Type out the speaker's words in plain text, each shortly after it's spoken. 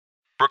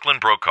Brooklynn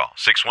Brokaw,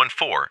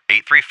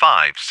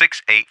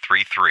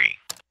 614-835-6833.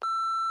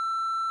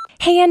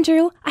 Hey,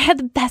 Andrew, I had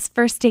the best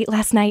first date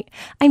last night.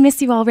 I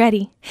miss you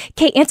already.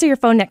 Kate, answer your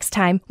phone next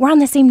time. We're on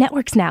the same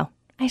networks now.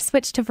 I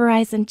switched to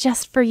Verizon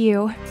just for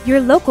you.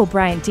 Your local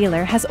Bryant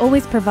dealer has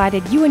always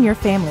provided you and your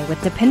family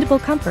with dependable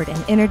comfort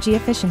and energy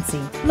efficiency.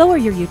 Lower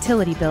your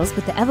utility bills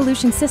with the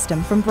Evolution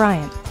system from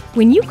Bryant.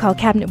 When you call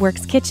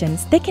CabinetWorks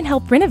Kitchens, they can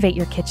help renovate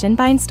your kitchen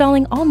by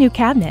installing all new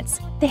cabinets.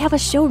 They have a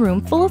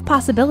showroom full of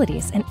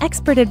possibilities and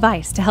expert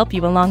advice to help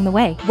you along the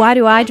way. Why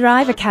do I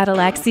drive a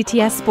Cadillac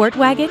CTS Sport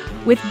Wagon?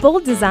 With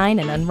bold design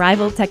and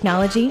unrivaled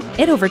technology,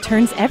 it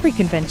overturns every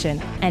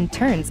convention and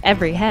turns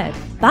every head.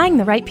 Buying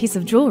the right piece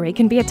of jewelry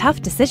can be a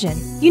tough decision.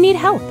 You need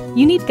help,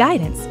 you need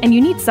guidance, and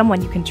you need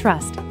someone you can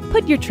trust.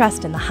 Put your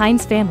trust in the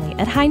Hines family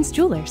at Hines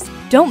Jewelers.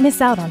 Don't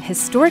miss out on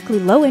historically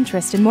low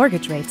interest and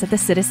mortgage rates at the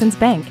Citizens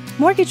Bank.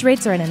 Mortgage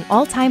rates are at an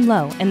all-time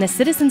low, and the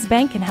Citizens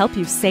Bank can help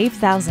you save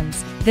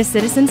thousands. The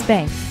Citizens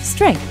Bank.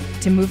 Strength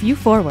to move you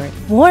forward.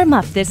 Warm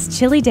up this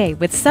chilly day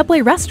with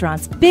Subway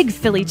Restaurant's Big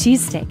Philly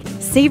Cheesesteak.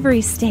 Savory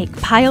steak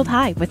piled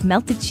high with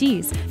melted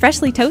cheese,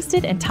 freshly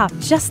toasted and topped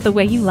just the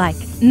way you like.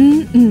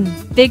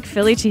 Big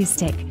Philly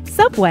Cheesesteak.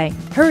 Subway.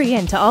 Hurry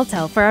in to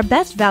Alltel for our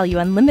best value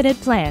unlimited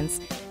plans.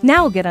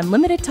 Now get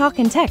unlimited talk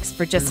and text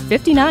for just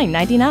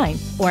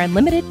 $59.99 or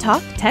unlimited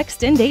talk,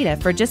 text, and data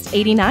for just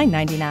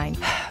 $89.99.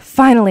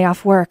 Finally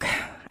off work.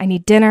 I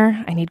need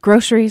dinner. I need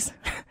groceries.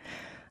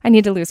 I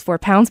need to lose 4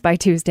 pounds by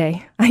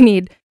Tuesday.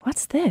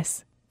 What's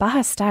this?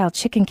 Baja-style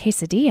chicken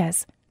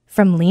quesadillas.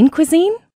 From Lean Cuisine?